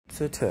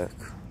Asa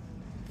Turk,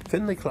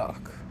 Finlay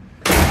Clark,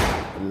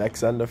 and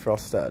Alexander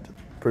Frostad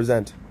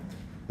present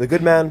The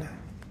Good Man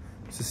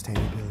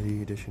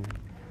Sustainability Edition.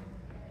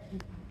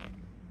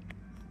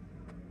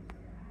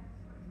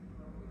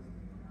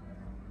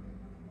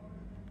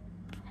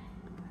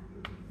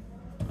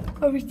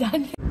 Are we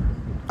done?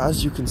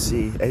 As you can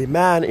see, a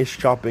man is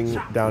chopping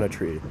down a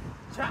tree.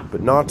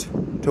 But not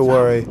to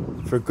worry,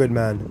 for Good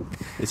Man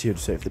is here to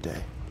save the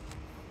day.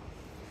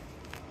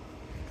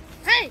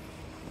 Hey!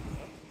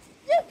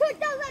 You cut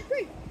down that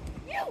tree!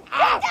 You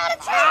cut down a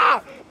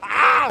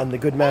tree! And the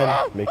Good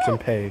Man makes him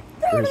pay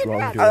for his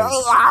wrongdoing. You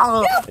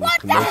And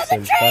cut he down promotes the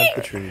him to plant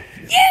the tree! tree.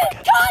 You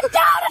cut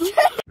down a tree!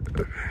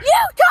 You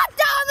cut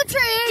down the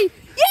tree!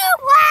 You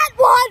plant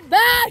one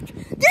back!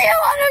 Do you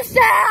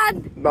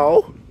understand?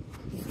 No.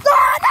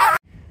 Son of...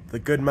 The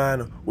Good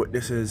Man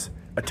witnesses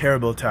a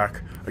terrible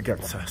attack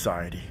against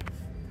society.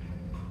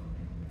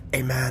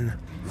 A man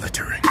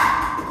littering.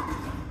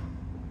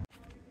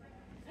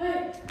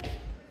 Hey!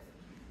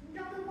 You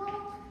drop the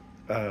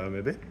ball?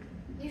 Maybe.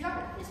 You drop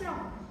it? Yes or no?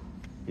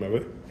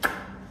 Maybe.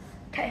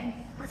 Okay,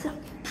 listen up.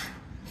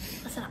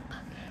 Listen up.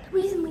 The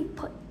reason we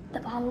put the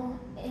bottle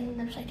in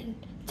the recycling is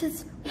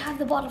because we have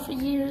the bottle for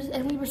years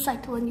and we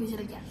recycle and use it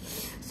again.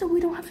 So we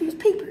don't have to use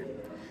paper.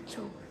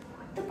 So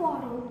put the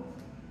bottle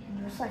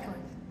in the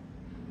recycling.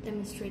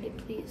 Demonstrate it,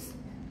 please.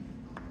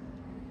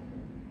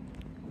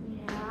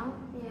 Yeah.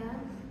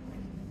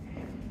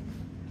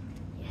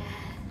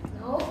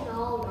 No.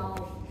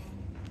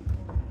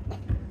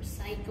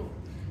 Recycle.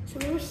 So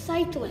we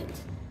recycle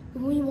it.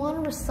 We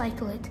want to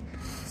recycle it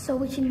so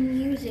we can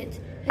use it.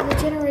 And the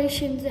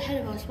generations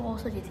ahead of us will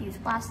also get to use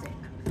plastic.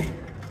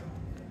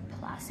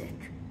 Plastic.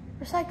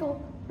 Recycle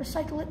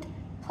it.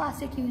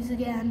 Plastic use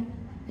again.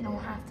 You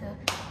don't have to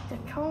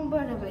come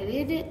but of it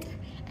in it.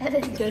 And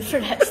it's good for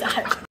next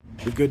time.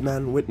 The Good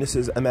Man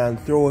witnesses a man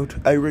throw out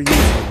a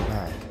reusable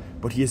bag,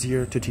 but he is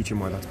here to teach him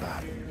why that's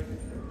bad.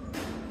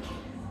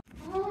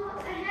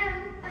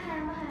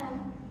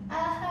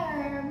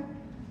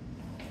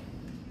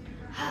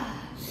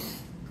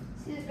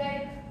 See this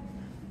bag?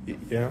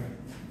 Yeah?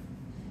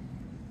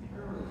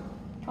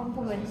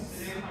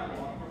 Compliments.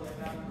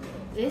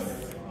 This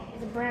is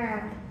a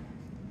brand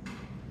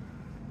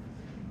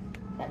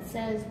that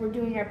says we're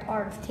doing our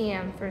part of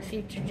TAM for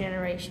future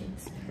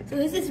generations. So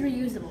this is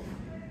reusable.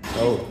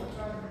 Oh.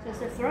 So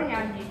they're throwing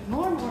out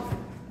more and more.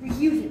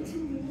 Reuse it.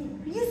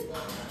 Reuse it.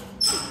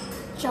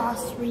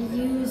 Just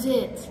reuse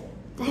it.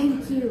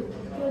 Thank you.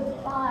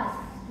 Goodbye.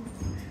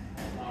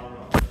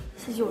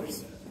 This is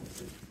yours.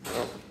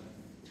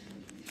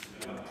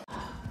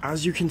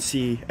 As you can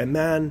see, a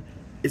man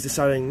is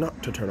deciding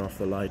not to turn off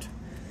the light,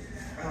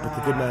 but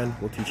the Good Man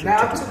will teach him to do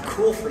That's that.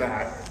 cool for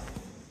that.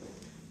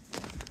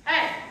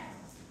 Hey!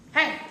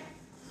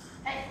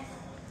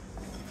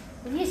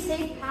 When you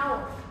save power,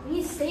 when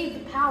you save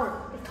the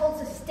power, it's called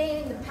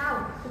sustaining the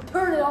power. You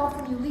turn it off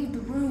when you leave the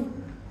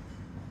room.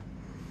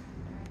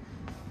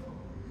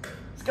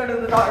 Let's go to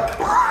the dark.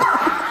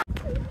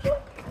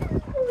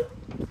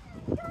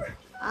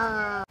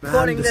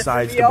 Man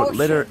decides to put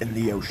litter in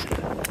the ocean.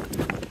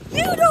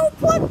 You don't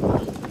pollute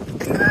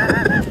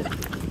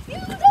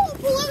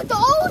the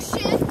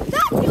ocean.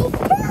 That kills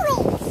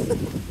turtles.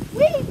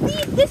 We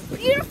need this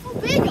beautiful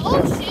big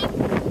ocean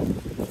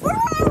for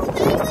our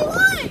daily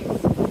life.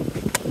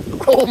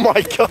 Oh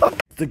my god!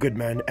 The Good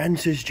Man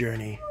ends his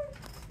journey.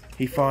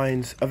 He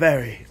finds a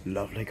very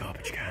lovely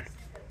garbage can.